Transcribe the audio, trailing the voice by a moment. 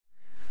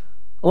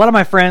A lot of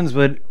my friends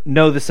would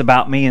know this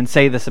about me and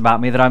say this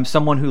about me, that I'm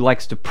someone who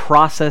likes to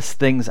process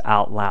things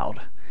out loud.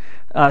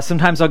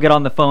 Sometimes I'll get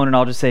on the phone and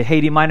I'll just say,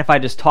 hey, do you mind if I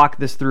just talk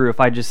this through, if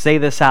I just say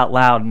this out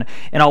loud?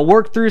 And I'll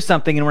work through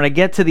something, and when I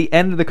get to the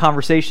end of the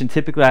conversation,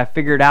 typically I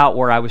figured out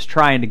where I was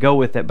trying to go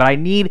with it. But I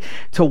need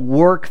to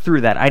work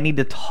through that. I need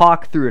to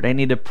talk through it. I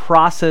need to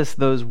process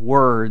those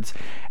words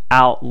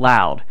out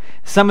loud.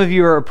 Some of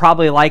you are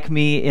probably like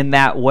me in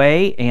that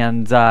way,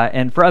 and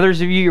for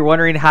others of you, you're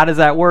wondering, how does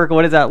that work?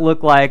 What does that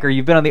look like? Or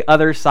you've been on the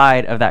other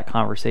side of that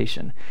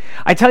conversation.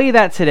 I tell you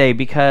that today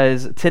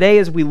because today,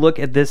 as we look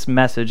at this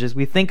message, as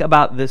we think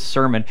about this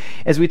sermon,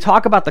 as we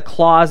talk about the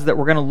clause that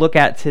we're going to look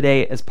at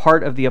today as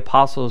part of the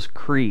Apostles'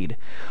 Creed,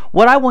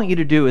 what I want you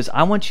to do is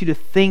I want you to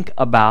think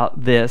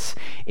about this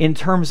in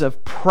terms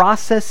of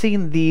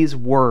processing these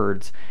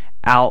words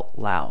out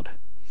loud.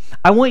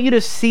 I want you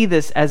to see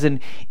this as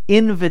an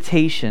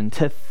invitation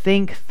to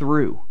think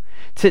through,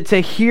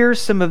 to hear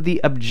some of the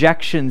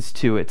objections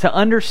to it, to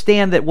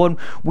understand that when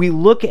we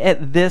look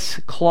at this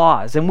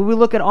clause, and when we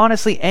look at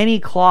honestly any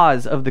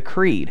clause of the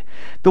creed,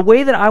 the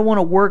way that I want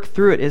to work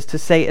through it is to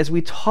say, as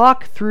we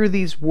talk through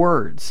these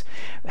words,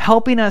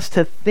 helping us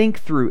to think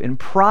through and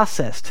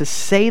process, to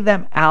say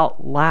them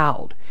out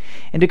loud,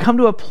 and to come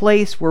to a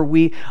place where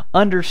we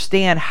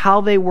understand how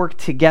they work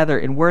together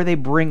and where they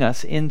bring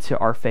us into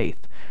our faith.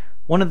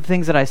 One of the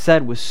things that I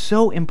said was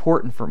so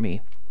important for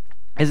me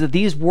is that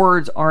these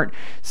words aren't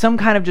some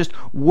kind of just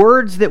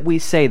words that we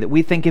say, that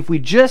we think if we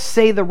just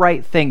say the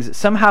right things, that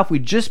somehow if we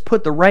just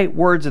put the right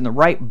words in the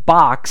right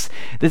box,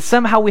 that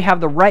somehow we have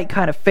the right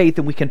kind of faith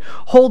and we can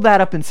hold that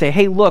up and say,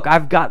 hey, look,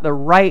 I've got the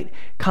right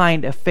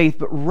kind of faith.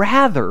 But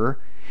rather,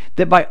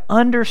 that by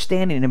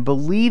understanding and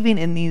believing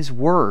in these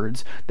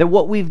words, that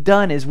what we've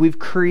done is we've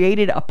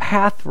created a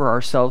path for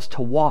ourselves to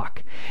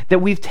walk.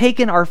 That we've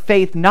taken our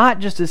faith not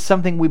just as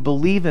something we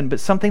believe in, but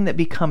something that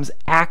becomes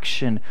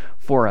action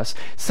for us.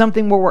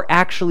 Something where we're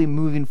actually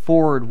moving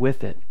forward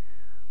with it.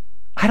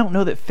 I don't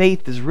know that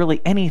faith is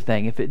really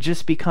anything if it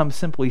just becomes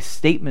simply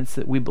statements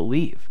that we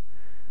believe.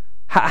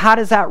 How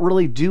does that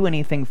really do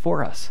anything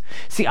for us?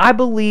 See, I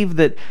believe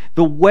that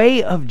the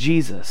way of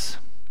Jesus,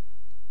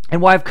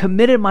 and why I've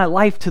committed my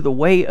life to the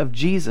way of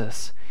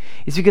Jesus,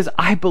 is because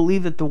I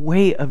believe that the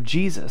way of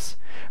Jesus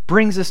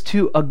brings us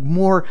to a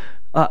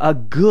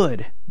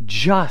good,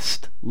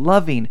 just,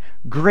 loving,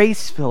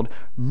 grace-filled,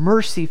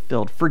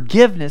 mercy-filled,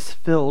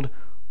 forgiveness-filled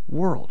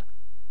world.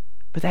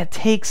 But that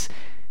takes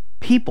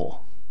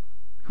people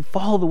who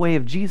follow the way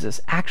of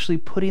Jesus actually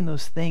putting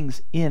those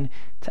things into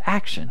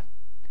action.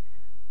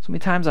 So many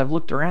times I've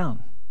looked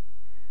around.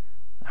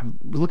 I've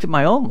looked at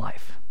my own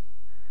life.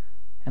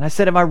 And I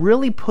said, am I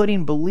really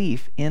putting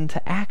belief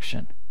into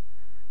action?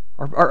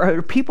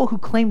 Are people who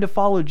claim to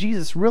follow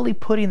Jesus really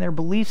putting their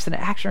beliefs into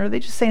action? Or are they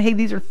just saying, hey,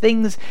 these are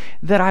things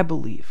that I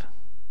believe?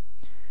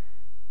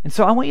 And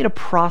so I want you to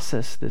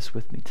process this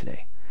with me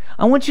today.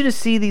 I want you to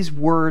see these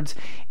words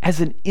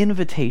as an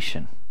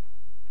invitation.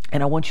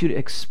 And I want you to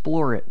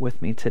explore it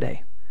with me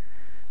today.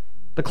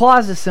 The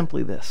clause is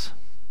simply this: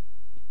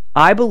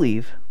 I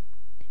believe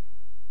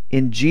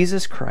in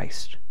Jesus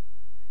Christ,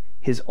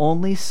 His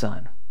only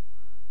Son,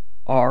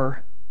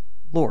 our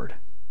Lord.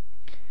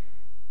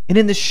 And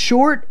in the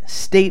short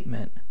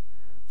statement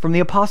from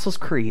the Apostles'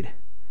 Creed,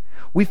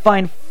 we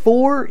find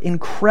 4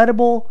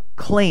 incredible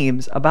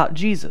claims about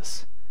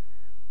Jesus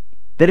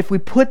that, if we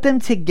put them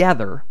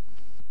together,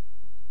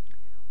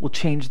 will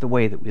change the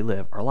way that we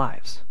live our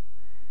lives.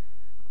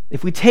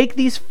 If we take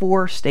these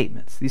 4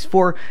 statements, these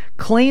 4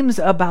 claims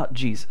about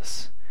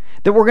Jesus,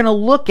 that we're going to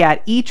look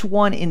at each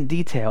one in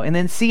detail and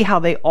then see how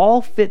they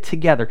all fit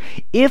together.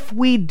 If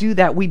we do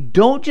that, we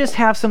don't just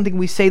have something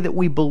we say that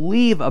we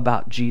believe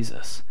about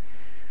Jesus.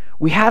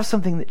 We have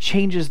something that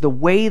changes the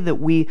way that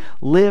we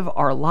live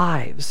our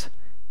lives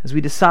as we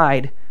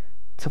decide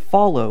to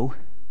follow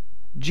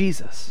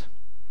Jesus.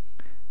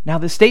 Now,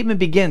 the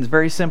statement begins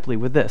very simply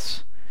with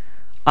this: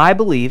 I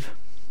believe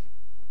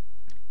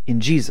in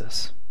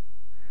Jesus.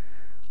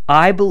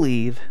 I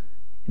believe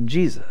in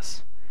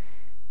Jesus.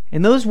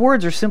 And those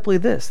words are simply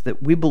this: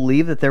 that we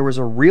believe that there was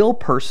a real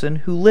person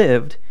who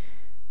lived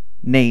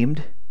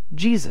named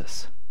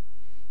Jesus.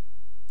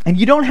 And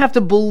you don't have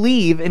to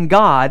believe in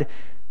God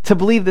to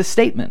believe this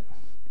statement,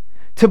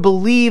 to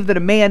believe that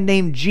a man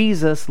named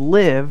Jesus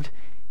lived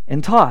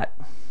and taught.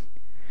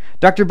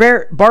 Dr.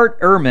 Bart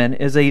Ehrman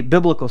is a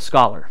biblical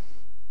scholar.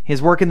 His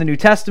work in the New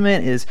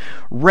Testament is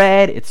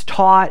read, it's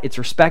taught, it's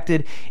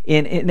respected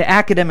in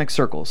academic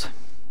circles.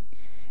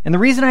 And the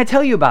reason I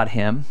tell you about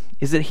him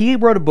is that he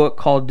wrote a book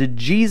called Did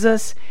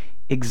Jesus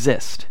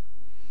Exist?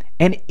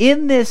 And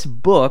in this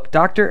book,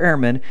 Dr.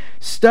 Ehrman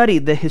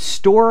studied the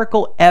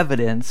historical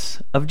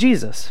evidence of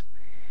Jesus.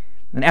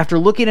 And after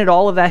looking at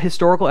all of that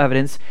historical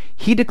evidence,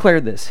 he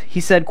declared this. He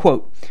said,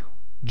 quote,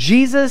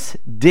 Jesus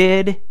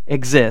did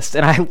exist.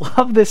 And I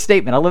love this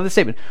statement. I love this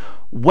statement.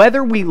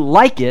 Whether we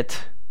like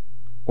it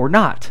or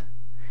not.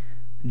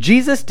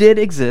 Jesus did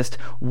exist,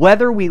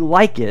 whether we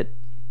like it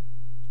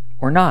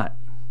or not.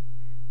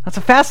 That's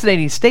a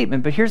fascinating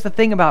statement, but here's the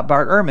thing about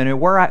Bart Ehrman and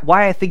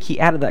why I think he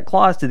added that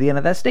clause to the end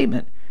of that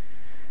statement.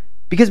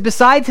 Because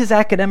besides his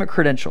academic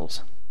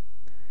credentials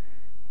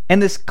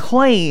and this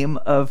claim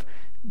of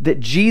that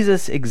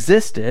Jesus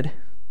existed,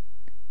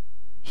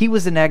 he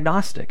was an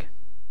agnostic.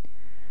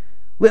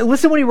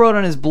 Listen what he wrote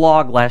on his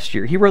blog last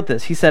year. He wrote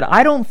this. He said,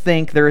 "I don't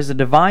think there is a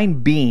divine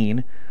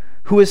being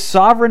who is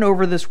sovereign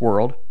over this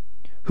world,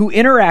 who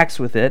interacts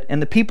with it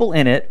and the people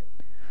in it,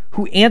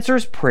 who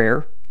answers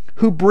prayer,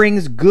 who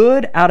brings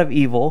good out of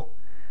evil.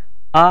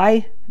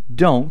 I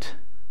don't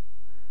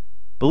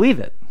believe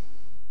it."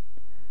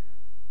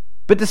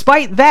 But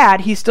despite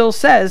that, he still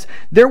says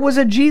there was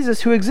a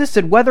Jesus who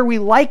existed, whether we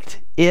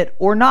liked it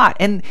or not.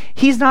 And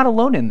he's not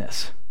alone in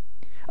this.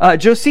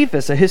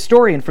 Josephus, a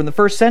historian from the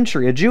first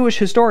century, a Jewish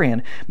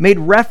historian, made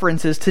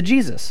references to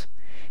Jesus.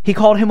 He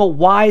called him a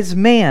wise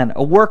man,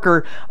 a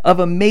worker of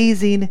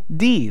amazing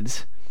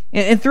deeds.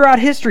 And throughout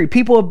history,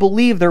 people have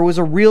believed there was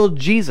a real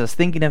Jesus,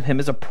 thinking of him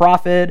as a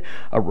prophet,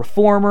 a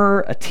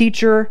reformer, a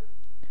teacher.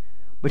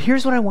 But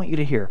here's what I want you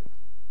to hear.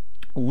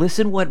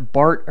 Listen what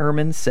Bart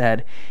Ehrman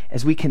said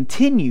as we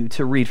continue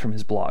to read from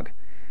his blog.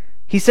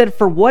 He said,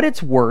 "For what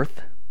it's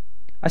worth,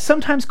 I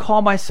sometimes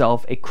call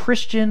myself a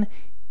Christian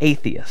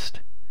atheist.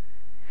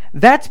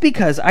 That's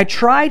because I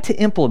try to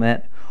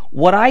implement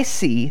what I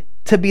see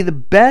to be the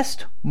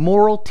best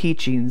moral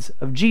teachings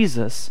of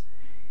Jesus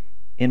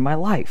in my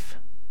life."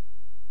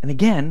 And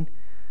again,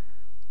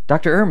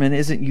 Dr. Ehrman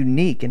isn't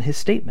unique in his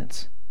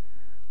statements.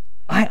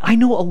 I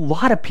know a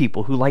lot of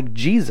people who like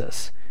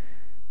Jesus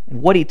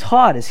and what he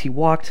taught as he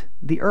walked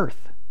the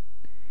earth.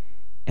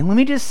 And let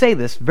me just say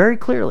this very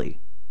clearly.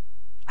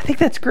 I think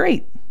that's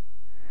great.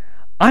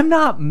 I'm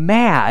not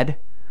mad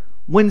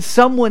when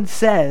someone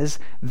says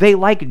they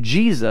like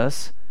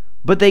Jesus,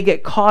 but they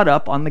get caught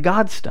up on the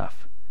God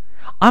stuff.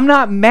 I'm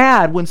not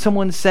mad when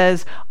someone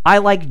says, I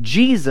like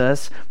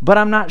Jesus, but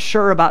I'm not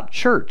sure about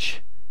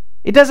church.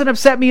 It doesn't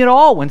upset me at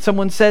all when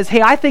someone says,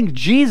 hey, I think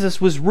Jesus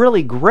was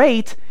really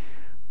great,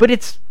 but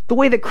it's the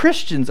way that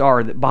Christians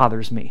are that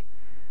bothers me.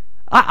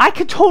 I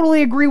could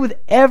totally agree with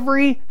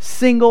every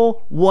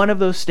single one of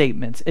those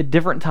statements at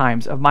different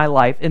times of my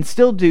life and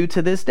still do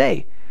to this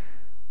day.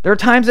 There are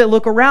times I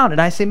look around and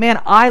I say, man,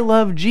 I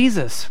love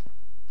Jesus.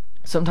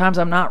 Sometimes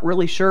I'm not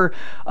really sure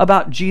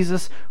about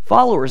Jesus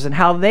followers and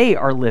how they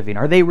are living.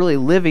 Are they really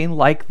living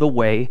like the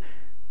way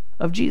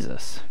of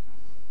Jesus?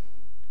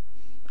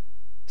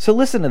 So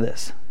listen to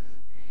this.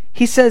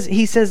 He says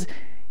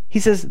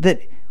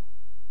that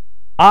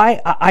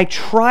I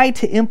try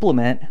to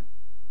implement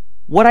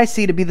what I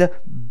see to be the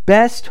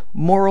best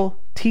moral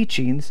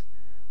teachings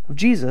of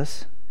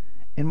Jesus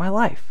in my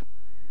life.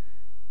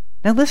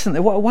 Now listen,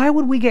 why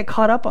would we get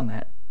caught up on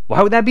that?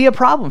 Why would that be a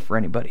problem for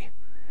anybody?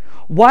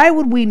 Why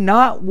would we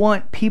not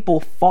want people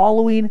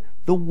following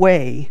the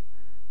way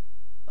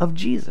of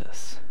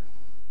Jesus?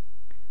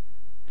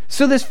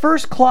 So this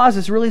first clause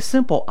is really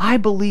simple. I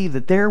believe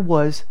that there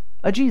was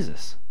a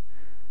Jesus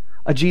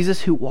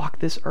who walked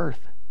this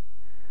earth,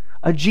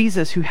 a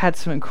Jesus who had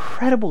some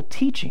incredible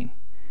teaching,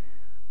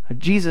 a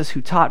Jesus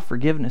who taught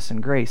forgiveness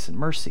and grace and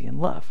mercy and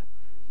love.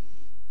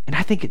 And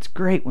I think it's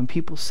great when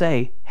people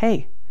say,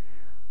 hey,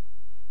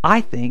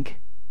 I think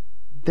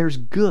there's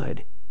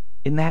good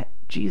in that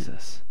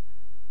Jesus.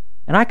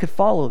 And I could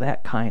follow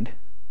that kind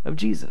of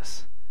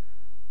Jesus.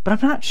 But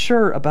I'm not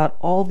sure about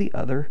all the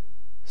other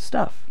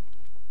stuff.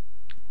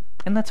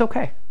 And that's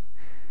okay.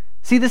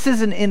 See, this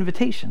is an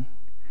invitation.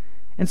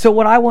 And so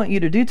what I want you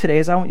to do today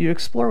is I want you to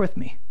explore with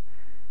me.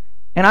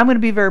 And I'm going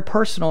to be very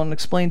personal and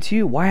explain to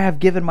you why I've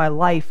given my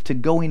life to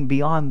going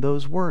beyond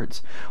those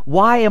words.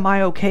 Why am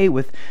I okay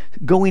with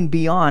going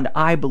beyond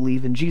I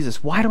believe in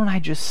Jesus? Why don't I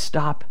just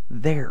stop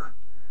there?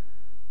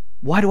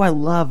 Why do I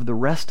love the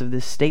rest of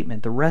this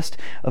statement, the rest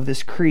of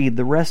this creed,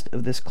 the rest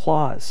of this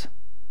clause?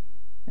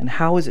 And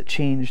how has it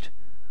changed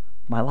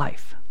my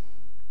life?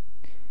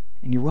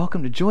 And you're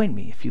welcome to join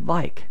me if you'd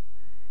like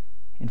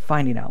in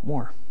finding out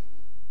more.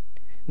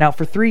 Now,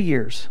 for 3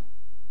 years,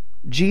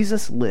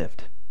 Jesus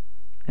lived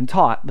and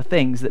taught the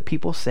things that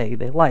people say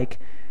they like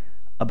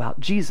about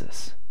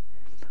Jesus.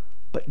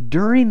 But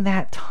during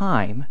that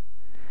time,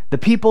 the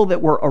people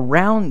that were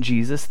around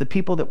Jesus, the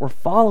people that were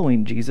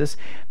following Jesus,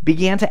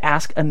 began to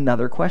ask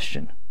another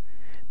question.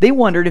 They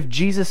wondered if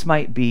Jesus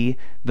might be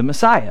the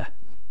Messiah,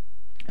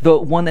 the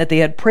one that they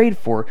had prayed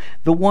for,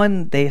 the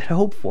one they had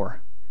hoped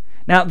for.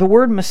 Now, the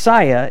word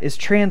Messiah is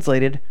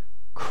translated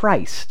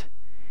Christ,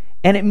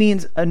 and it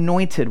means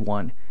anointed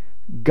one,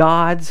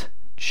 God's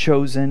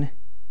chosen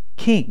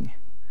king.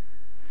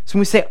 So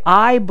when we say,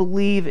 I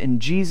believe in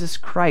Jesus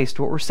Christ,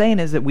 what we're saying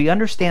is that we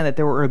understand that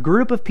there were a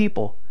group of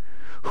people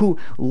who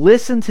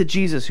listened to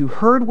Jesus, who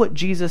heard what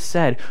Jesus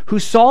said, who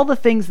saw the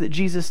things that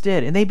Jesus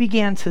did, and they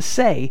began to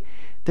say,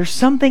 there's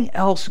something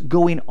else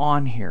going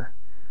on here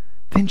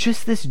than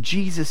just this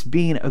Jesus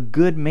being a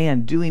good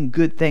man, doing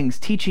good things,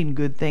 teaching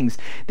good things.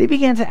 They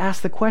began to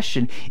ask the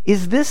question,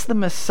 is this the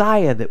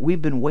Messiah that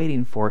we've been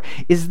waiting for?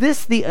 Is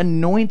this the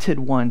anointed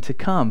one to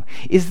come?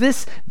 Is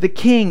this the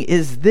King?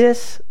 Is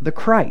this the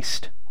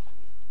Christ?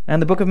 Now, in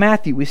the book of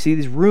Matthew, we see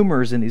these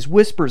rumors and these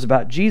whispers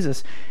about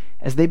Jesus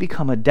as they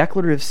become a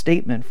declarative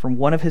statement from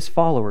one of his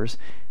followers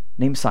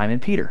named Simon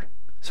Peter.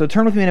 So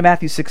turn with me to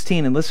Matthew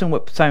 16 and listen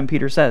what Simon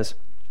Peter says.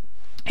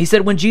 He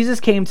said, when Jesus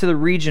came to the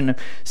region of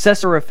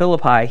Caesarea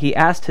Philippi, he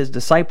asked his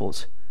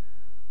disciples,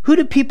 "Who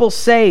do people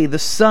say the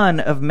Son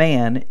of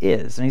Man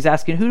is?" And he's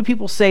asking, who do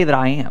people say that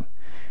I am?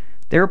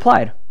 They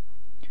replied,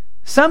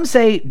 "Some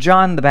say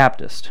John the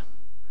Baptist.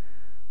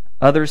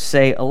 Others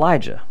say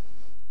Elijah.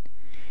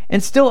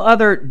 And still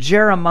other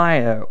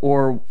Jeremiah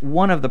or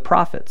one of the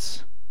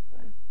prophets.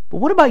 But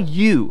what about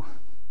you?"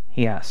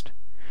 he asked.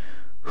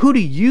 "Who do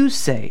you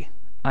say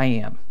I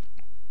am?"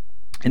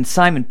 And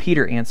Simon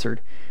Peter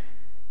answered,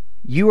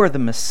 "You are the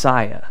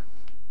Messiah,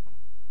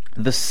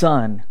 the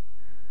Son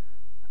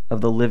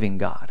of the living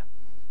God."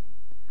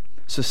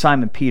 So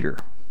Simon Peter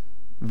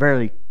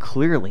very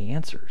clearly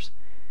answers,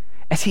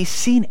 as he's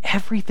seen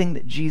everything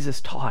that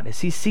Jesus taught,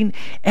 as he's seen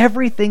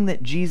everything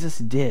that Jesus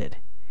did,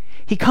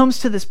 he comes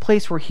to this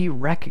place where he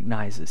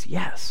recognizes,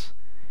 yes,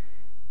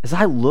 as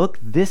I look,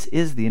 this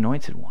is the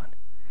Anointed One.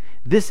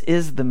 This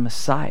is the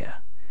Messiah.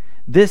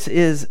 This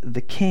is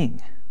the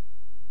King.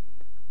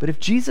 But if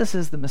Jesus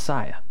is the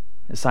Messiah,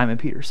 as Simon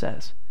Peter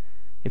says,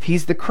 if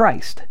he's the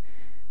Christ,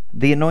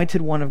 the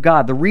Anointed One of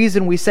God, the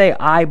reason we say,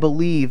 I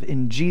believe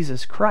in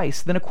Jesus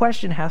Christ, then a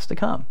question has to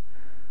come.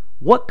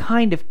 What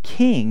kind of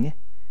king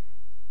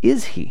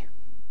is he?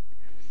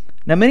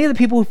 Now, many of the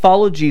people who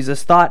followed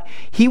Jesus thought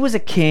he was a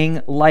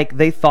king like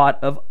they thought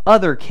of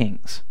other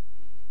kings.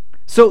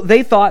 So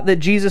they thought that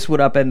Jesus would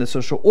upend the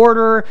social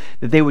order,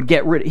 that he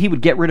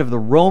would get rid of the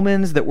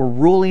Romans that were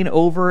ruling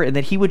over, and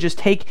that he would just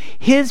take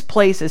his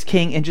place as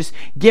king and just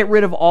get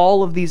rid of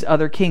all of these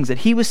other kings, that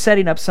he was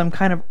setting up some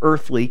kind of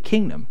earthly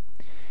kingdom.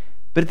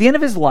 But at the end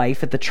of his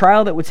life, at the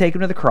trial that would take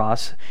him to the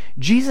cross,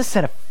 Jesus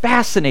said a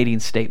fascinating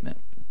statement.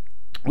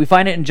 We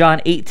find it in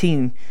John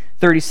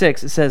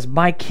 18:36. It says,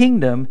 "My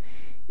kingdom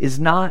is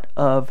not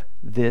of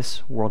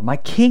this world." My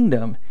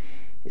kingdom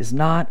is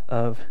not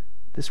of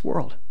this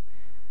world.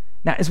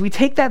 Now, as we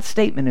take that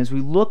statement, as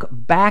we look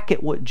back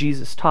at what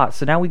Jesus taught,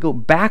 so now we go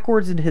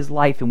backwards into his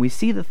life and we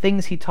see the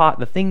things he taught,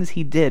 the things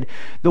he did,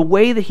 the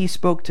way that he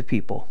spoke to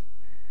people.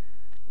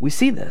 We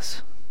see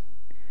this.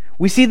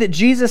 We see that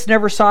Jesus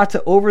never sought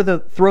to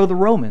overthrow the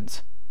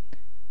Romans.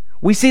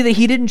 We see that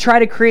he didn't try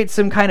to create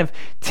some kind of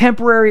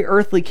temporary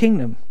earthly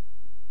kingdom.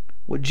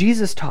 What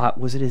Jesus taught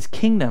was that his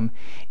kingdom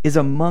is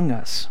among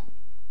us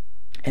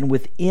and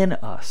within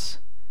us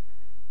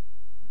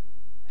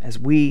as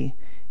we,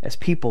 as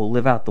people,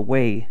 live out the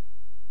way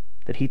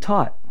that he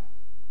taught.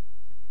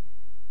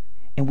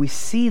 And we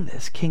see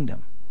this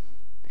kingdom.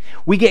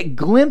 We get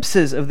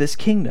glimpses of this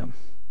kingdom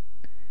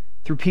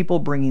through people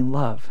bringing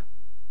love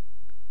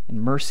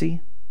and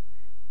mercy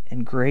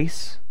and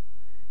grace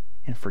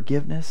and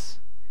forgiveness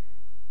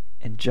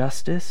and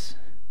justice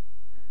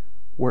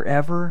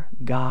wherever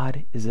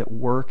God is at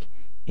work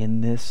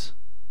in this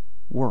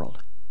world.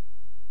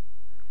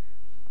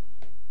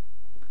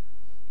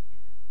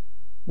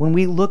 When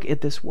we look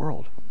at this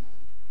world,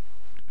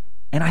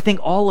 and I think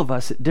all of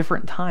us at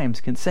different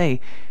times can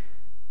say,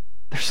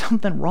 there's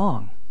something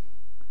wrong.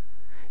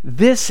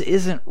 This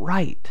isn't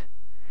right.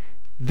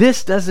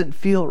 This doesn't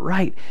feel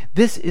right.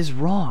 This is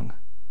wrong.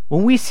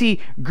 When we see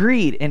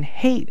greed and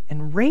hate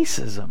and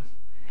racism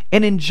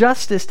and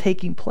injustice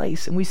taking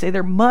place, and we say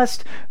there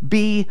must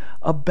be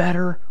a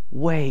better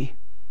way.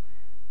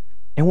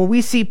 And when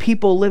we see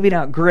people living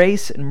out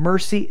grace and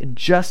mercy and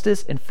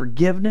justice and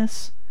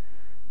forgiveness,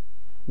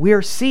 we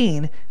are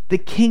seeing the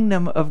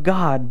kingdom of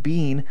God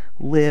being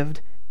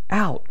lived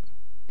out.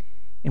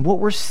 And what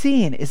we're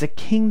seeing is a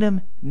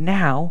kingdom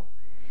now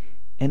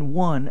and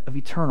one of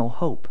eternal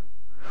hope.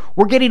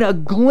 We're getting a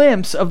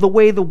glimpse of the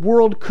way the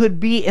world could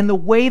be and the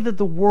way that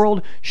the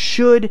world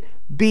should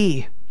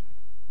be.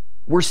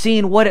 We're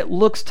seeing what it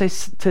looks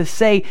to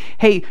say,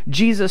 hey,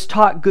 Jesus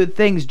taught good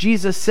things,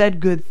 Jesus said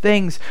good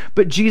things,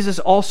 but Jesus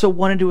also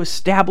wanted to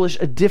establish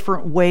a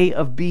different way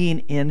of being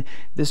in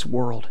this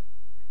world.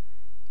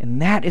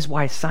 And that is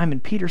why Simon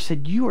Peter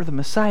said, you are the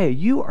Messiah,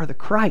 you are the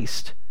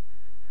Christ.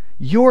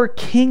 Your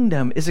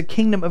kingdom is a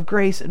kingdom of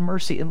grace and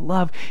mercy and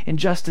love and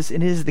justice,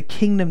 and it is the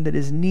kingdom that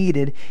is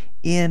needed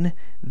in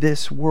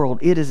this world.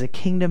 It is a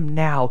kingdom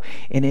now,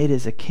 and it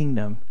is a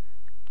kingdom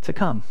to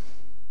come.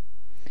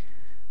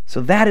 So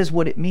that is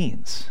what it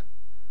means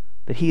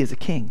that he is a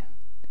king.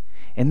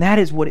 And that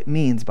is what it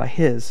means by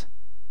his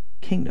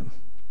kingdom.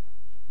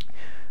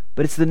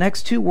 But it's the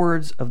next two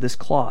words of this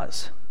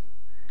clause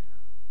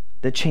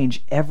that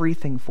change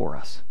everything for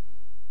us.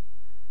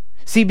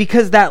 See,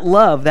 because that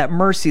love, that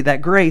mercy,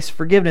 that grace,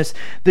 forgiveness,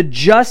 the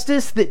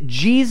justice that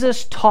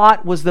Jesus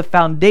taught was the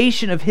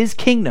foundation of his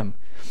kingdom.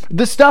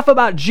 The stuff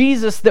about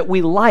Jesus that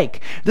we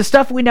like, the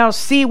stuff we now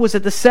see was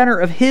at the center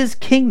of his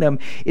kingdom,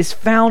 is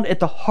found at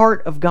the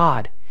heart of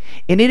God.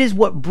 And it is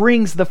what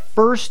brings the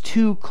first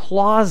two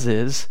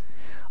clauses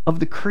of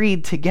the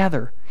creed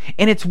together.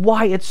 And it's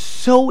why it's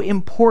so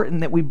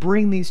important that we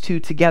bring these two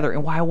together,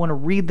 and why I want to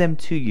read them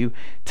to you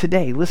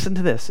today. Listen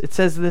to this. It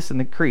says this in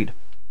the creed.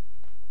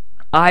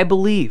 I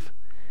believe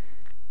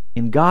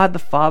in God the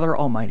Father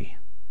Almighty,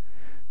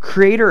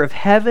 creator of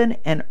heaven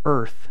and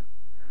earth.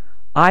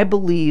 I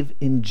believe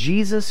in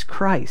Jesus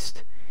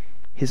Christ,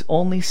 his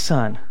only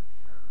Son,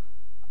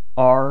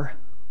 our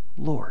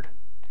Lord.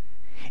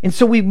 And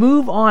so we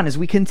move on as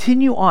we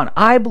continue on.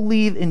 I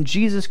believe in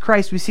Jesus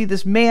Christ. We see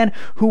this man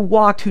who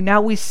walked, who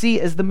now we see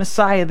as the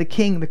Messiah, the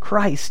King, the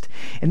Christ.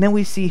 And then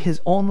we see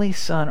his only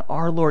Son,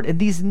 our Lord. And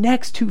these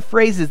next two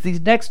phrases,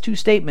 these next two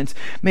statements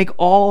make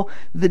all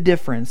the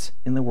difference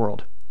in the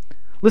world.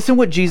 Listen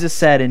what Jesus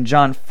said in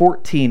John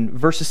 14,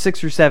 verses 6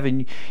 through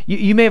 7.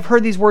 You may have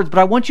heard these words, but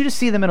I want you to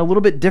see them in a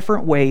little bit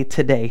different way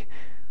today.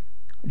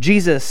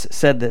 Jesus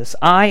said this,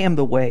 I am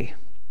the way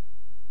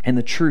and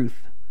the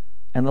truth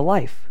and the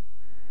life.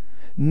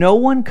 No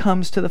one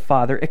comes to the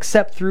Father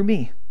except through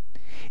me.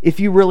 If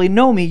you really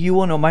know me, you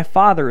will know my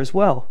Father as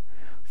well.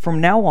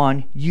 From now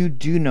on, you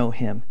do know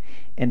him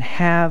and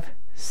have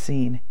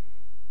seen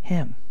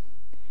him.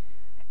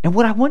 And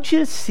what I want you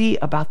to see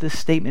about this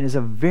statement is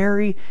a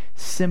very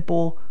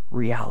simple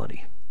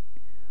reality.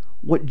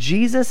 What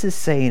Jesus is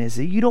saying is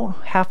that you don't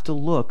have to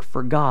look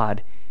for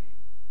God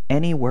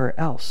anywhere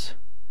else.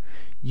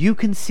 You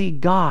can see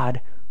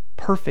God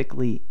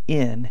perfectly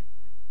in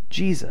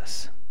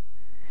Jesus.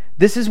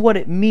 This is what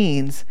it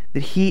means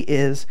that he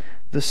is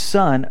the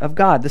Son of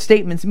God. The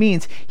statement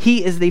means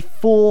he is the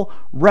full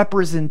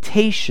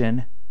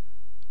representation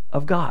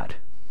of God.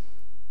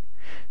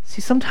 See,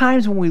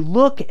 sometimes when we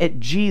look at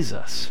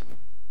Jesus,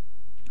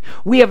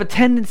 we have a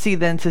tendency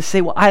then to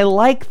say, well, I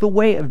like the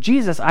way of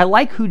Jesus. I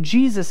like who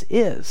Jesus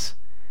is.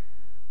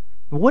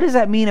 What does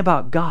that mean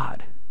about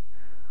God?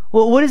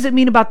 Well, what does it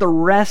mean about the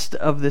rest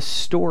of this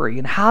story?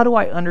 And how do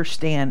I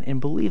understand and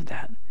believe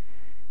that?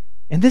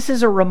 And this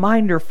is a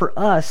reminder for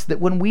us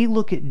that when we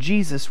look at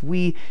Jesus,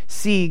 we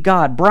see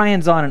God.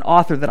 Brian Zahnd, an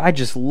author that I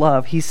just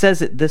love, he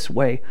says it this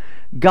way: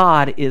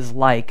 God is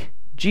like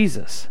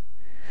Jesus.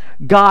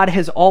 God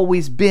has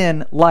always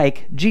been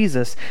like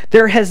Jesus.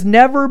 There has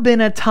never been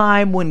a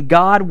time when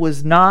God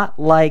was not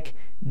like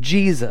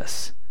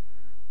Jesus.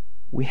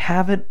 We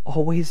haven't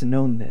always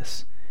known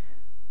this,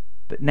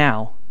 but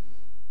now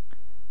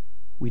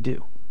we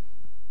do.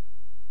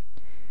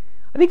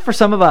 I think for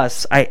some of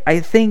us, I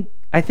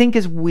think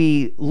as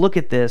we look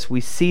at this,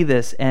 we see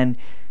this, and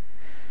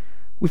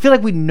we feel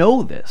like we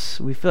know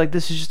this. We feel like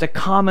this is just a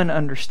common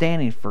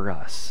understanding for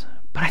us.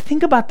 But I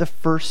think about the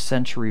first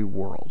century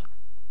world.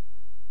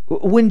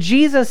 When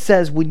Jesus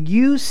says, when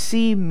you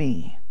see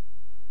me,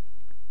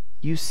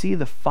 you see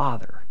the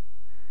Father,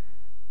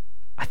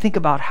 I think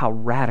about how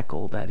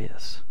radical that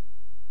is.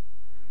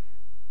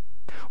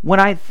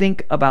 When I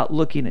think about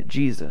looking at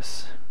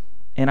Jesus,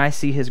 and I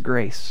see his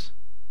grace,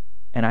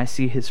 and I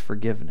see his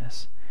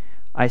forgiveness,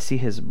 I see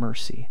his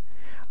mercy,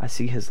 I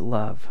see his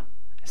love,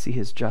 I see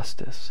his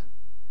justice.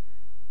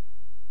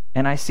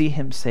 And I see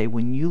him say,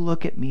 when you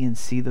look at me and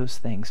see those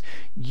things,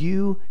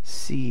 you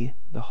see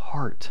the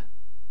heart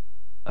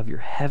of your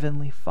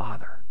heavenly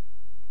Father.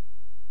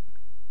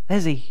 That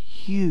is a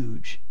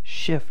huge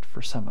shift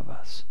for some of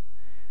us.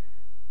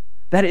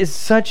 That is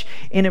such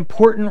an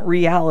important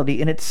reality,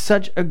 and it's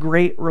such a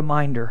great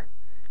reminder.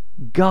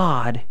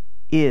 God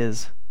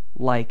is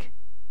like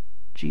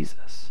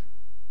Jesus.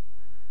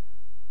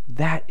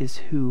 That is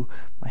who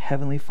my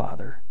heavenly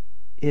Father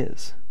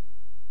is.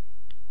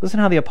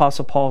 Listen how the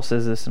Apostle Paul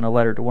says this in a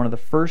letter to one of the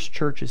first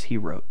churches he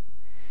wrote.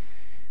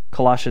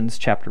 Colossians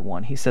chapter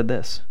 1. He said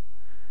this: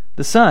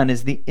 the Son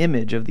is the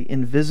image of the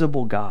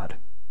invisible God,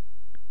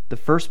 the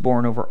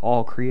firstborn over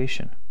all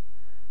creation.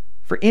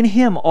 For in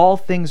him all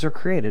things are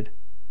created,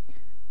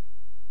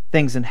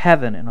 things in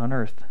heaven and on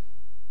earth,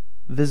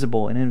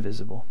 visible and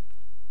invisible,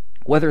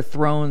 whether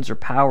thrones or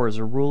powers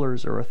or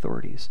rulers or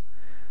authorities.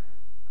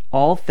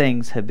 All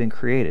things have been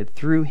created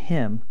through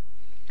him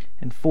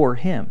and for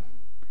him.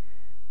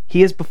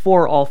 He is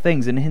before all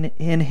things, and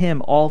in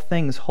him all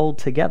things hold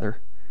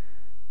together.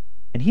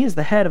 And he is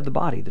the head of the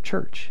body, the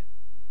church.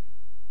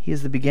 He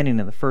is the beginning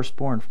and the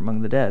firstborn from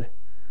among the dead,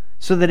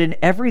 so that in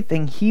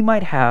everything he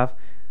might have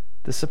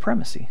the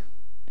supremacy.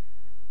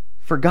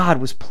 For God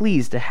was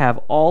pleased to have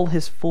all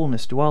his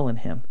fullness dwell in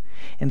him,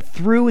 and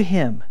through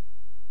him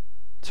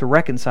to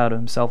reconcile to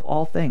himself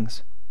all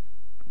things,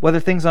 whether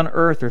things on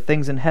earth or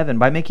things in heaven,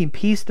 by making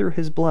peace through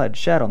his blood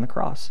shed on the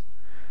cross.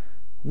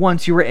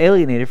 Once you were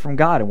alienated from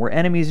God and were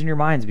enemies in your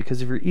minds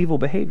because of your evil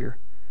behavior.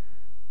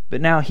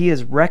 But now he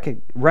has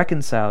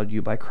reconciled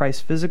you by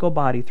Christ's physical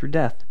body through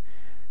death,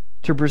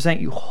 to present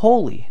you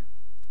holy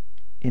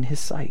in his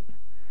sight,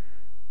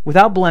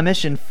 without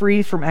blemish and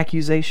free from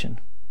accusation.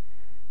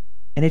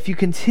 And if you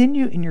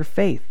continue in your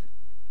faith,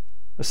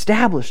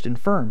 established and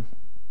firm,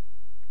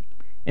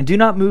 and do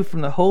not move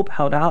from the hope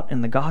held out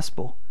in the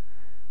gospel,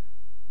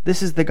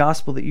 this is the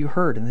gospel that you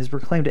heard and is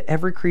proclaimed to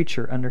every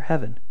creature under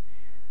heaven,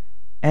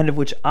 and of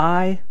which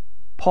I,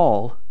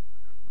 Paul,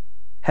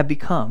 have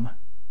become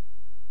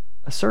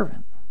a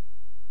servant.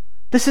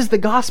 This is the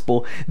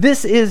gospel.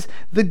 This is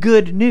the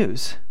good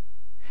news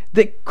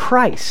that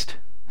Christ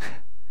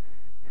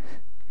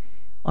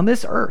on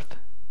this earth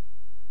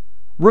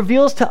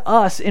reveals to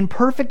us in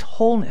perfect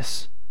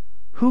wholeness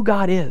who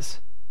God is.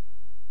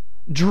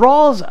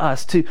 draws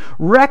us to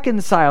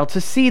reconcile, to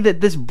see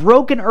that this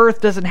broken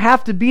earth doesn't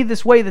have to be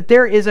this way, that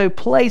there is a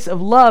place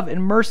of love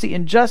and mercy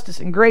and justice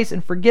and grace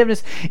and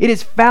forgiveness. It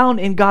is found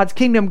in God's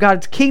kingdom.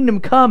 God's kingdom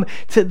come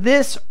to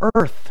this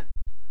earth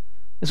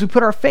as we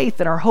put our faith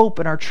and our hope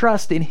and our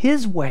trust in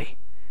His way,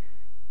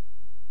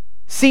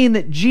 seeing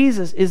that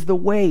Jesus is the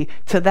way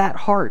to that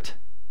heart,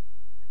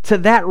 to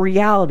that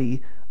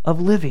reality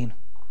of living.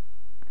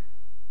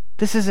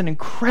 This is an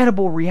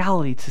incredible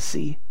reality to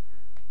see,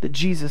 that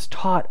Jesus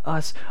taught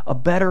us a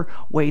better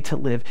way to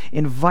live,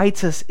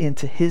 invites us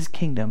into His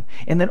kingdom,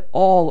 and that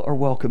all are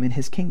welcome in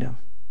His kingdom.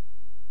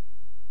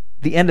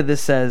 The end of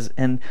this says,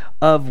 and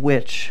of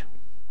which,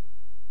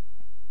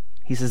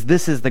 He says,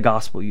 this is the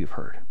gospel you've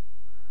heard.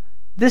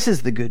 This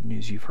is the good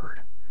news you've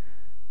heard.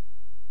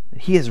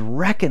 He has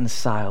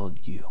reconciled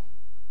you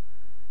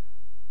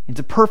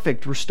into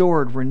perfect,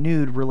 restored,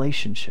 renewed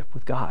relationship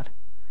with God.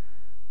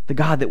 The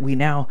God that we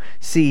now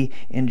see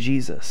in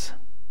Jesus.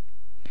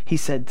 He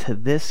said, to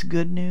this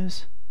good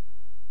news,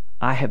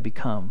 I have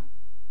become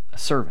a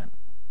servant.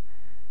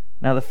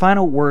 Now, the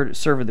final word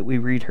servant that we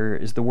read here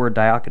is the word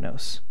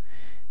diakonos.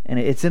 And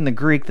it's in the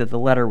Greek that the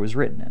letter was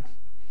written in.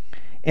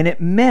 And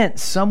it meant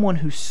someone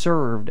who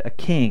served a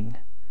king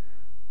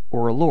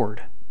or a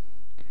lord.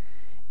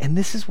 And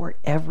this is where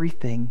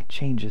everything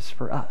changes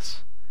for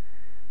us.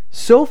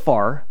 So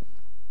far,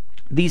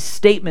 these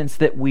statements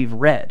that we've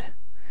read,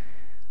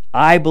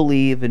 I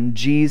believe in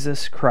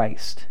Jesus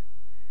Christ,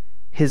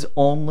 His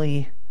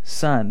only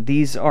Son.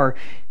 These are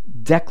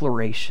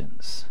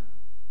declarations.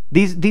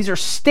 These are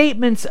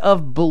statements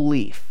of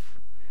belief.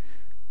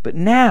 But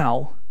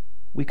now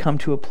we come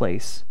to a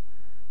place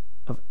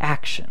of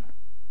action.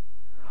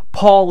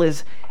 Paul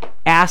is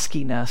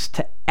asking us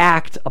to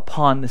act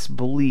upon this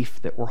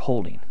belief that we're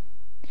holding.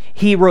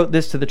 He wrote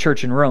this to the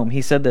church in Rome.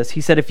 He said this.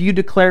 He said, if you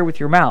declare with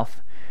your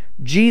mouth,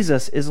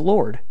 Jesus is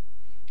Lord,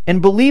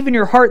 and believe in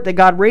your heart that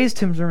God raised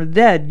Him from the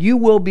dead, you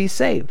will be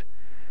saved.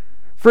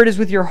 For it is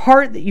with your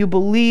heart that you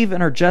believe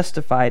and are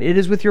justified. It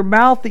is with your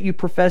mouth that you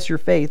profess your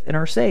faith and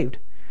are saved.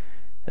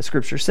 As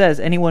Scripture says,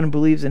 anyone who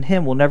believes in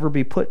Him will never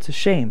be put to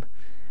shame.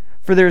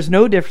 For there is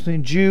no difference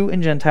between Jew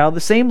and Gentile. The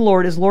same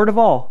Lord is Lord of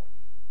all,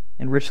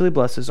 and richly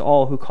blesses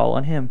all who call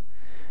on Him.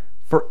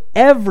 For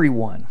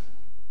everyone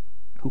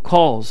who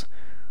calls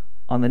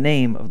on the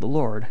name of the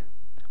Lord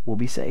will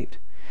be saved.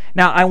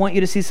 Now, I want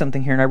you to see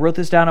something here, and I wrote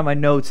this down on my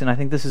notes, and I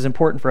think this is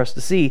important for us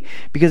to see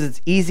because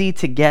it's easy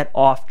to get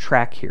off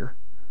track here.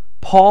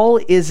 Paul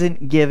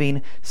isn't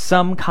giving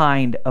some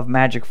kind of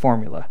magic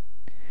formula.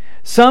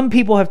 Some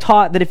people have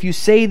taught that if you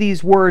say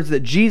these words,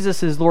 that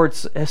Jesus is Lord,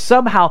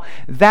 somehow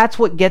that's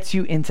what gets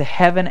you into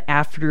heaven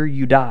after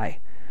you die.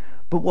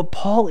 But what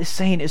Paul is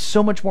saying is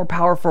so much more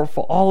powerful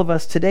for all of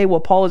us today.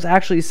 What Paul is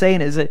actually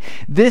saying is that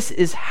this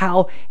is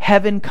how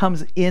heaven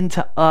comes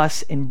into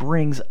us and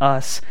brings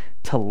us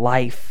to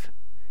life.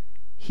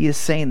 He is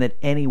saying that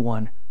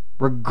anyone,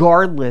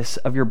 regardless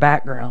of your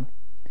background,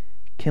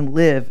 can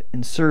live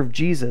and serve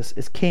Jesus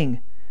as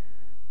King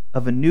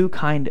of a new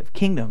kind of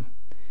kingdom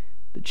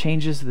that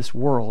changes this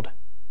world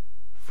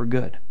for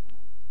good.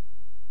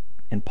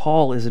 And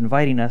Paul is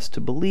inviting us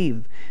to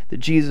believe that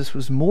Jesus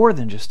was more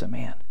than just a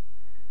man,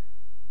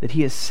 that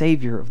He is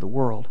Savior of the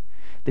world,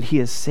 that He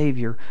is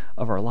Savior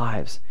of our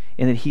lives,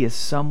 and that He is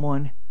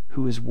someone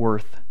who is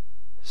worth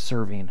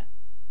serving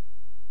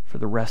for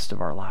the rest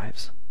of our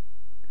lives.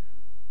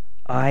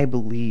 I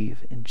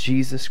believe in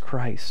Jesus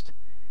Christ,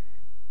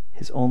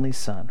 His only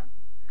Son,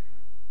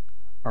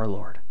 our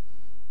Lord.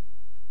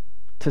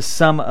 To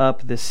sum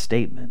up this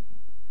statement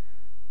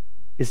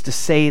is to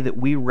say that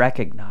we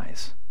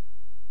recognize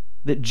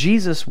that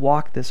Jesus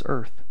walked this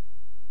earth,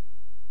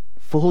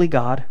 fully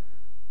God,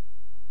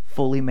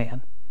 fully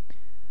man,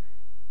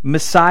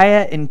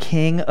 Messiah and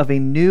King of a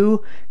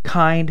new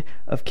kind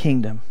of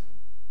kingdom,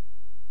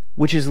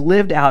 which is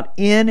lived out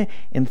in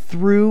and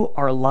through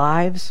our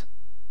lives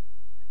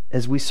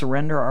as we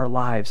surrender our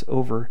lives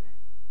over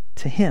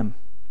to Him.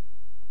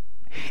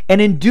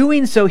 And in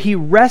doing so, He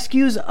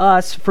rescues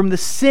us from the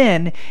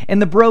sin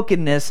and the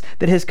brokenness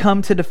that has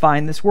come to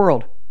define this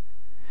world.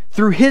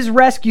 Through His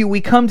rescue,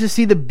 we come to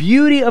see the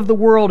beauty of the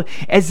world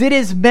as it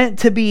is meant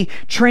to be,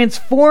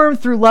 transformed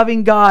through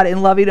loving God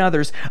and loving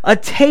others. A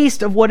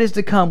taste of what is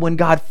to come when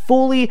God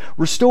fully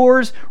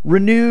restores,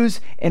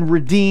 renews, and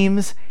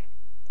redeems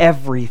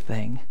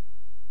everything.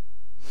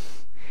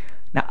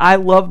 Now, I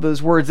love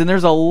those words, and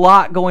there's a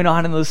lot going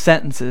on in those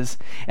sentences.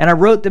 And I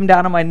wrote them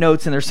down in my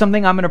notes, and there's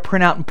something I'm going to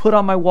print out and put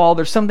on my wall.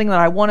 There's something that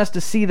I want us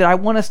to see, that I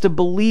want us to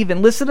believe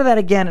in. Listen to that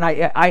again, and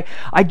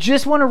I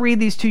just want to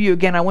read these to you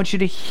again. I want you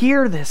to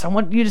hear this. I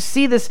want you to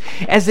see this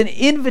as an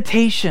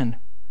invitation.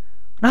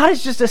 Not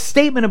as just a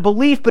statement of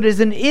belief, but as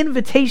an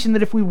invitation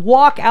that if we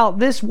walk out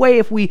this way,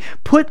 if we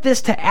put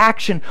this to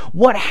action,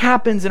 what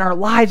happens in our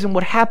lives and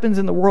what happens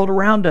in the world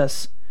around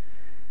us.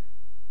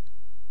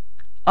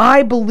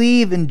 I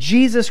believe in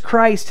Jesus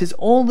Christ, His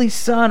only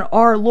Son,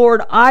 our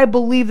Lord. I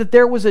believe that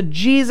there was a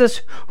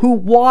Jesus who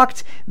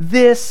walked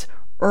this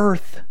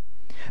earth,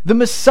 the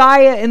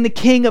Messiah and the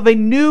King of a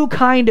new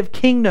kind of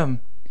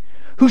kingdom,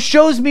 who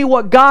shows me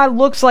what God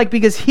looks like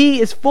because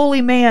he is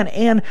fully man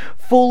and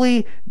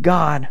fully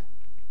God.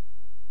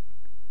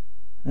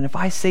 And if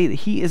I say that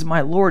he is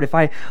my Lord, if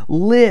I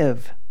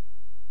live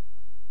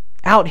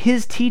out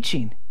his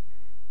teaching,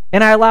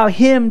 and I allow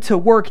him to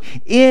work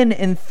in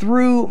and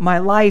through my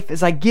life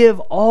as I give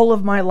all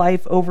of my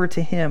life over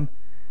to him,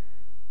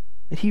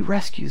 that he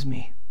rescues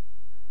me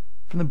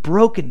from the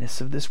brokenness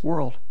of this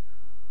world,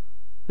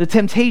 the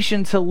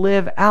temptation to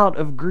live out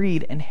of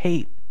greed and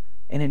hate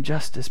and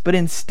injustice, but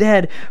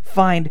instead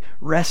find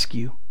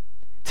rescue,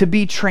 to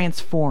be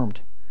transformed,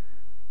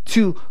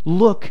 to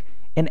look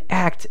and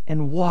act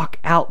and walk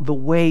out the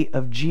way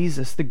of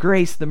Jesus, the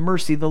grace, the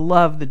mercy, the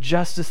love, the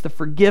justice, the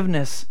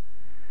forgiveness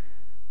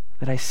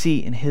that I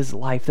see in his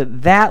life,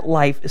 that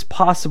life is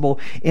possible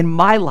in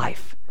my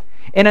life.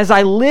 And as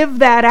I live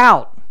that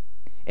out,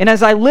 and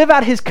as I live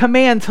out his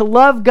command to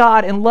love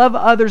God and love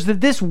others, that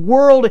this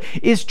world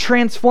is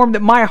transformed,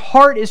 that my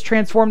heart is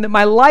transformed, that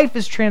my life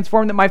is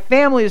transformed, that my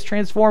family is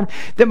transformed,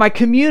 that my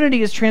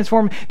community is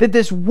transformed, that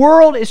this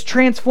world is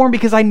transformed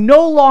because I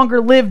no longer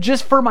live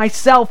just for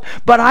myself,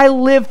 but I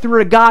live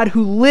through a God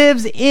who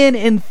lives in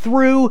and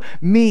through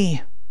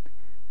me.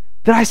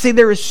 That I say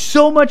there is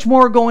so much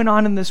more going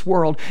on in this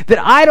world, that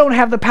I don't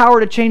have the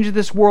power to change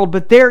this world,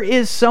 but there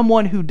is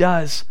someone who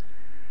does.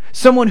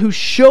 Someone who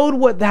showed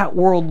what that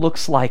world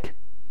looks like.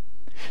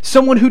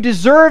 Someone who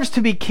deserves to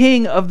be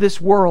king of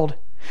this world.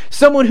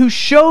 Someone who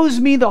shows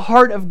me the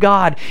heart of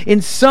God,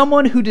 and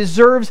someone who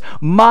deserves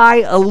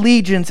my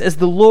allegiance as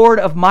the Lord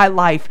of my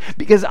life.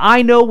 Because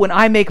I know when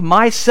I make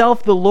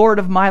myself the Lord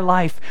of my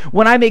life,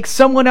 when I make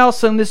someone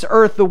else on this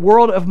earth the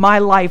world of my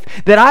life,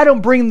 that I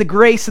don't bring the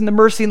grace and the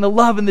mercy and the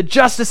love and the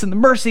justice and the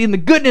mercy and the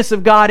goodness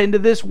of God into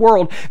this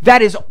world.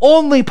 That is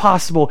only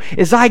possible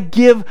as I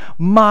give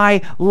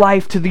my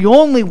life to the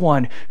only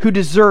one who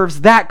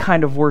deserves that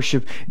kind of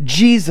worship,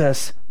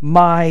 Jesus,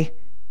 my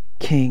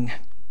King.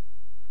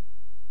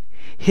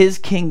 His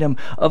kingdom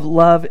of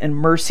love and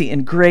mercy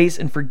and grace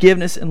and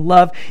forgiveness and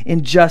love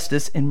and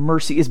justice and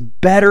mercy is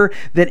better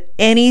than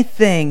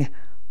anything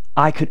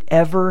I could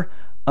ever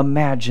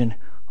imagine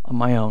on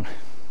my own.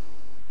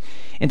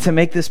 And to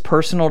make this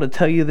personal, to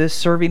tell you this,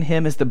 serving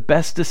him is the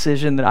best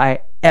decision that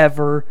I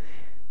ever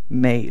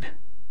made.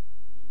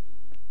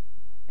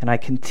 And I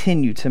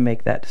continue to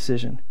make that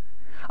decision.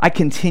 I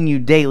continue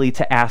daily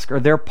to ask, are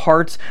there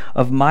parts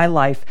of my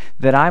life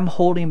that I'm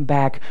holding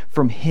back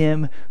from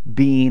him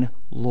being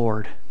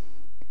Lord?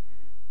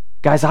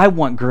 Guys, I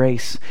want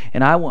grace,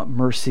 and I want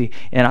mercy,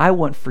 and I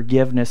want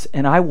forgiveness,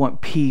 and I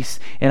want peace,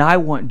 and I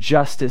want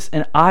justice,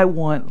 and I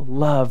want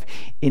love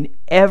in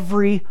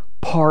every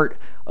part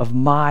of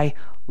my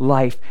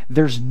life.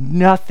 There's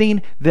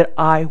nothing that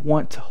I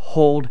want to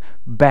hold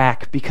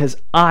back because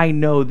I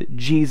know that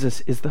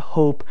Jesus is the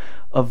hope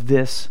of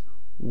this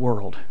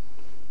world.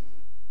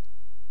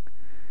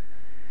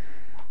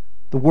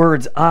 The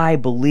words, I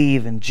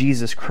believe in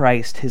Jesus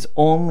Christ, his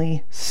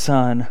only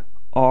Son,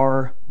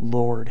 our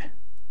Lord,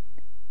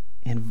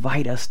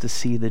 invite us to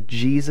see the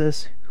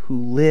Jesus who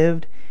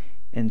lived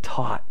and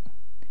taught,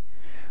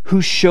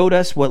 who showed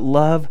us what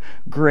love,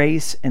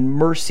 grace, and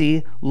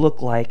mercy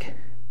look like,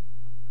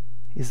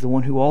 is the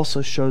one who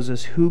also shows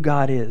us who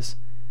God is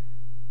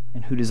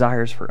and who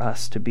desires for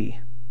us to be.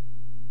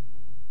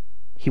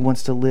 He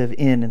wants to live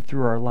in and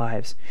through our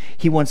lives.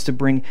 He wants to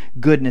bring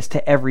goodness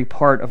to every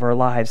part of our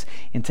lives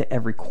and to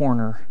every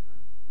corner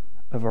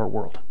of our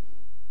world.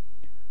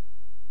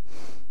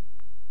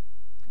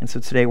 And so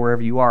today,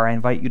 wherever you are, I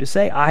invite you to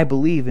say, I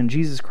believe in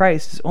Jesus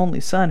Christ, his only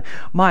Son,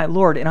 my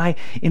Lord. And I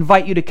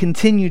invite you to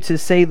continue to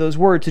say those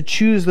words, to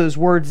choose those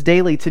words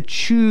daily, to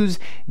choose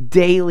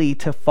daily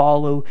to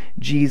follow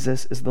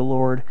Jesus as the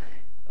Lord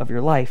of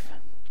your life.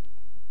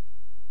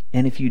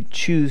 And if you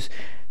choose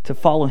to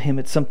follow him,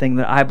 it's something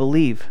that I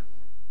believe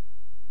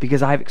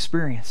because I've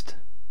experienced.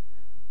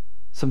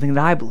 Something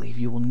that I believe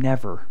you will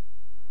never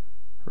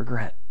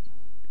regret.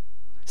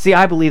 See,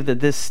 I believe that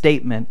this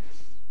statement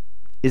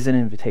is an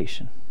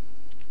invitation.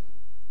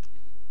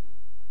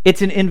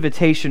 It's an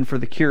invitation for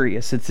the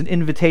curious. It's an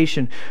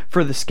invitation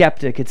for the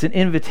skeptic. It's an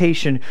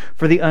invitation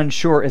for the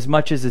unsure as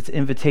much as it's an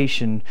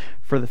invitation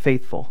for the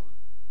faithful.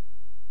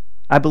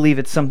 I believe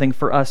it's something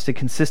for us to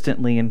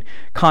consistently and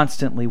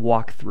constantly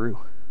walk through.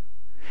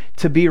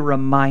 To be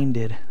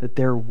reminded that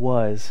there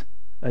was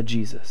a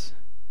Jesus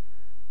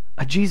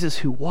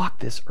who walked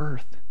this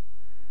earth,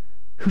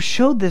 who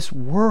showed this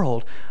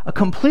world a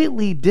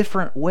completely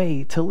different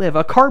way to live,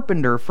 a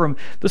carpenter from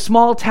the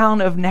small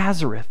town of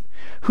Nazareth,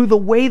 who the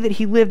way that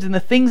he lived and the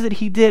things that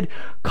he did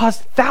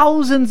caused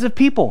thousands of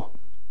people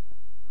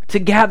to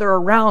gather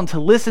around, to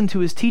listen to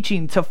his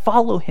teaching, to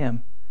follow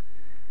him.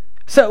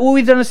 So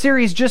we've done a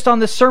series just on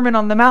the Sermon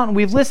on the Mount, and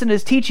we've listened to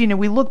his teaching, and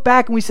we look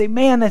back and we say,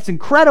 man, that's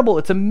incredible,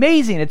 it's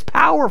amazing, it's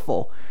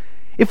powerful.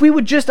 If we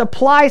would just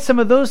apply some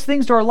of those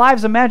things to our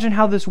lives, imagine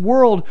how this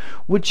world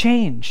would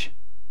change.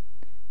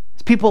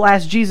 As people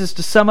asked Jesus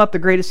to sum up the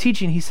greatest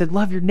teaching, he said,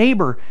 love your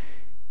neighbor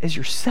as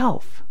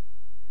yourself.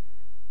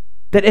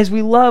 That as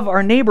we love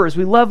our neighbors,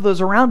 we love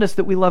those around us,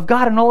 that we love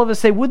God. And all of us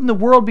say, wouldn't the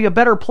world be a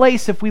better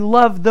place if we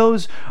love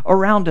those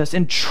around us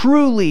and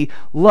truly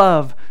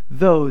love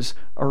those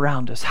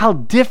around us? How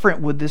different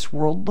would this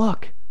world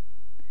look?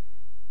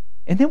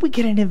 And then we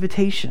get an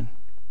invitation.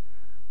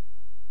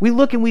 We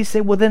look and we say,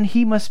 well, then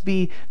he must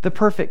be the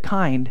perfect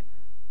kind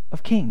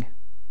of king.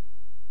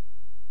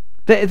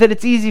 That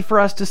it's easy for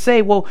us to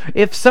say, well,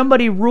 if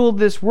somebody ruled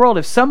this world,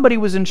 if somebody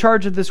was in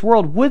charge of this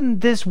world,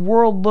 wouldn't this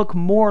world look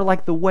more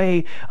like the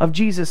way of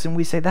Jesus? And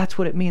we say, that's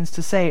what it means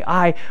to say,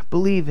 I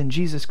believe in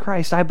Jesus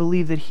Christ. I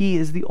believe that he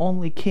is the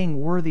only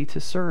king worthy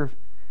to serve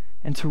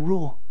and to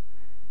rule.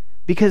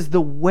 Because the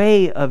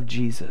way of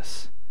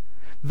Jesus,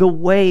 the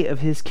way of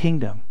his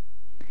kingdom,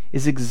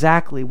 is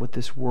exactly what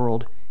this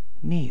world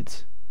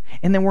needs.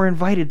 And then we're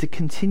invited to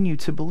continue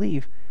to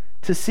believe,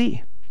 to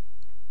see,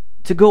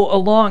 to go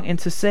along and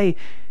to say,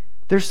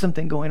 there's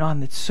something going on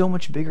that's so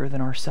much bigger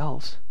than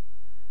ourselves.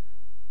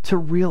 To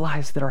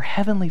realize that our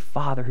Heavenly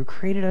Father who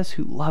created us,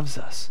 who loves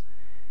us,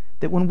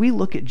 that when we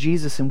look at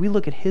Jesus and we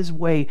look at his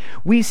way,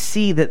 we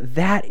see that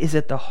that is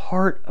at the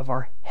heart of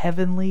our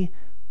Heavenly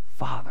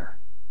Father.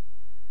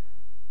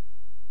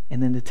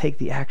 And then to take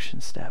the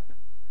action step,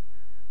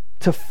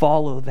 to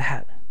follow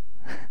that,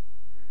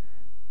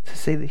 to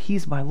say that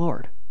he's my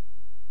Lord.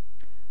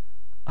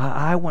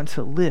 I want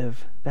to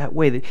live that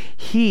way, that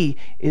he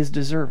is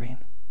deserving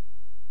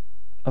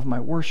of my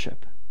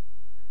worship,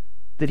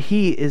 that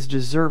he is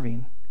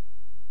deserving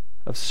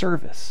of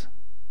service,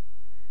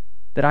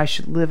 that I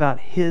should live out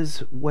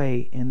his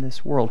way in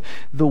this world,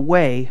 the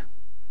way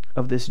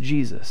of this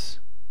Jesus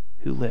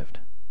who lived.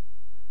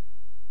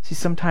 See,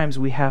 sometimes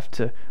we have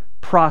to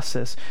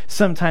process.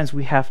 Sometimes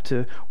we have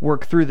to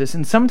work through this.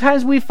 And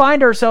sometimes we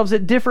find ourselves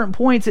at different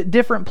points, at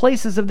different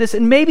places of this.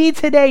 And maybe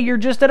today you're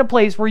just at a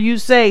place where you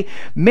say,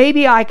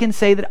 maybe I can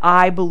say that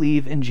I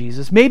believe in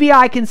Jesus. Maybe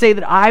I can say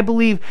that I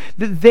believe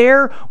that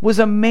there was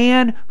a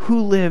man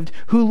who lived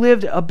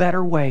a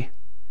better way.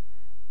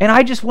 And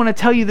I just want to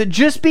tell you that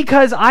just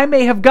because I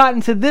may have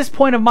gotten to this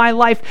point of my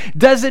life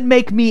doesn't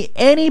make me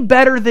any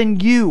better than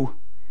you.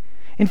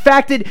 In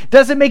fact, it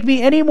doesn't make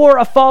me any more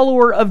a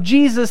follower of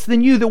Jesus than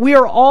you, that we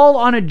are all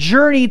on a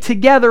journey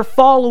together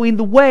following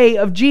the way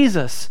of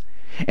Jesus.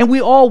 And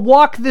we all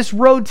walk this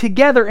road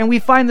together, and we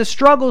find the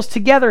struggles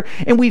together,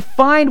 and we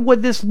find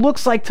what this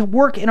looks like to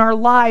work in our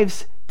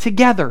lives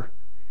together.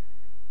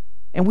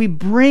 And we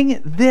bring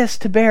this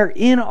to bear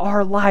in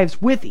our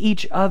lives with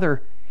each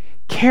other,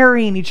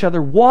 carrying each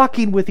other,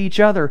 walking with each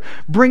other,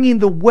 bringing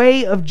the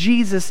way of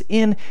Jesus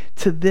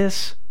into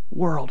this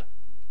world.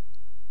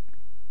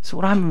 So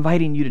what I'm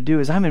inviting you to do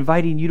is I'm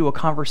inviting you to a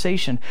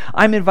conversation.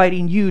 I'm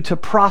inviting you to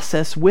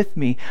process with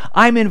me.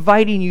 I'm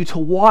inviting you to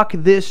walk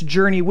this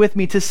journey with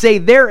me, to say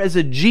there is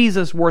a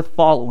Jesus worth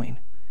following.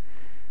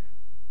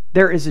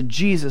 There is a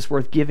Jesus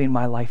worth giving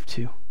my life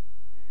to.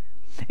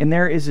 And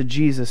there is a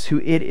Jesus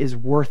who it is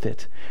worth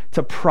it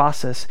to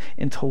process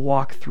and to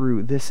walk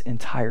through this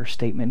entire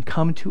statement.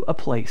 Come to a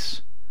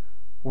place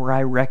where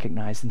I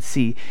recognize and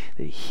see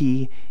that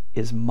he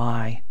is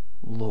my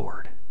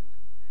Lord.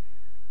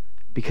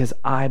 Because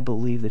I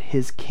believe that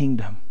his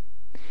kingdom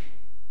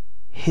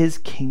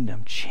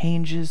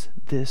changes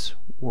this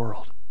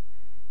world.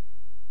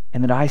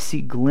 And that I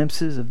see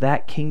glimpses of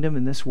that kingdom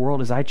in this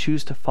world as I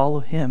choose to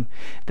follow him.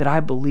 That I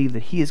believe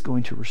that he is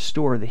going to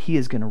restore, that he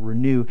is going to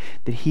renew,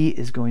 that he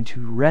is going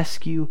to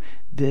rescue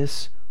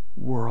this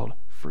world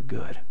for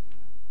good.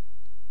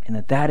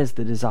 And that is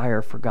the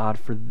desire for God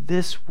for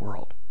this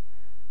world.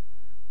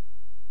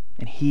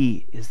 And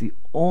he is the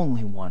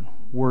only one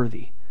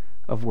worthy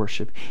of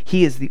worship.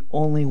 He is the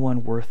only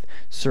one worth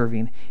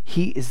serving.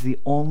 He is the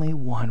only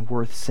one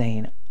worth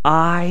saying,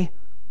 I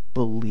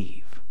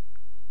believe.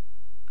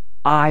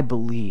 I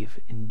believe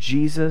in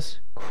Jesus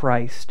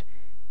Christ,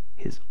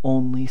 his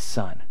only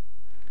Son,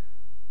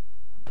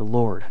 the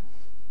Lord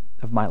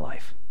of my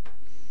life.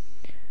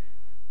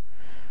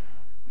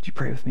 Would you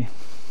pray with me?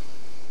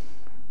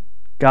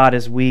 God,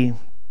 as we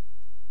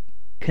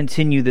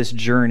continue this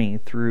journey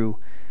through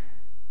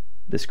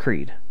this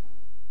creed,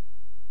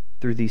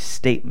 through these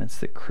statements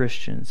that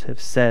Christians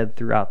have said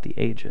throughout the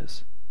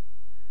ages,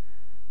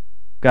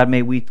 God,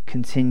 may we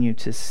continue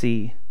to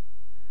see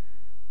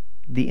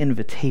the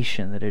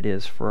invitation that it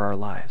is for our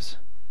lives.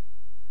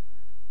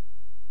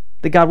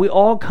 That God, we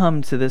all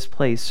come to this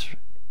place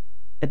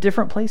at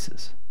different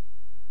places.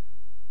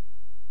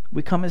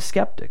 We come as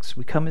skeptics.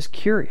 We come as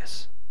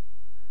curious.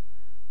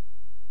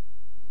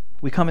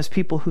 We come as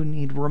people who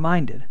need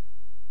reminded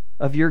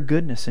of your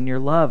goodness and your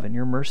love and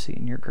your mercy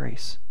and your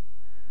grace.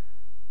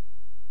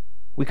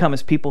 We come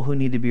as people who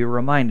need to be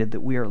reminded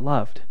that we are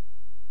loved.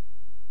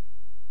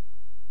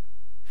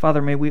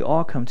 Father, may we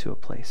all come to a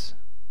place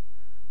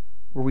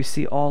where we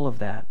see all of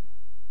that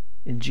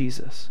in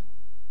Jesus.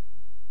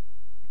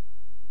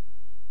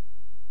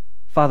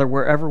 Father,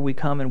 wherever we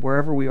come and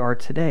wherever we are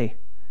today,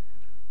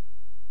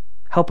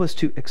 help us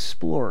to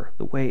explore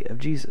the way of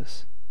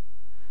Jesus.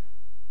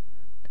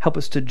 Help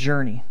us to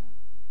journey,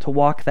 to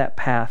walk that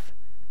path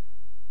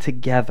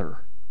together.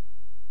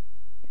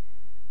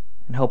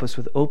 and help us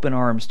with open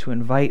arms to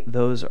invite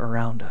those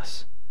around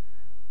us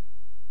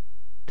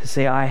to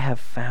say, I have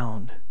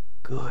found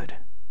good.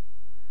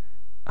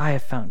 I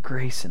have found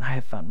grace and I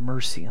have found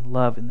mercy and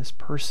love in this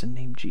person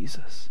named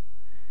Jesus.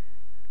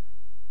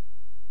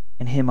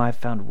 In him I've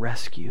found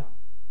rescue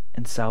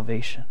and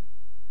salvation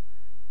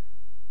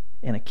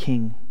and a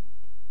King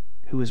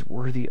who is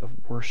worthy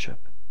of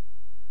worship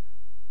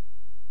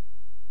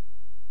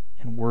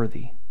and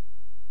worthy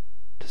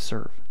to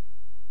serve.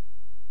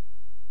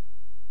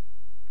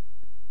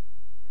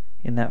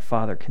 In that,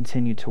 Father,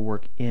 continue to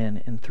work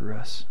in and through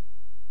us.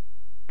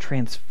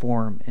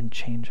 Transform and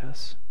change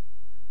us.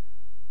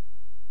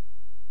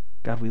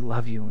 God, we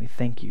love you and we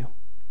thank you.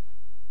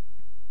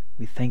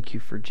 We thank you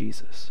for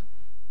Jesus.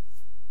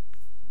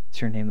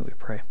 It's your name that we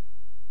pray.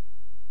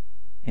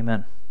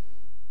 Amen.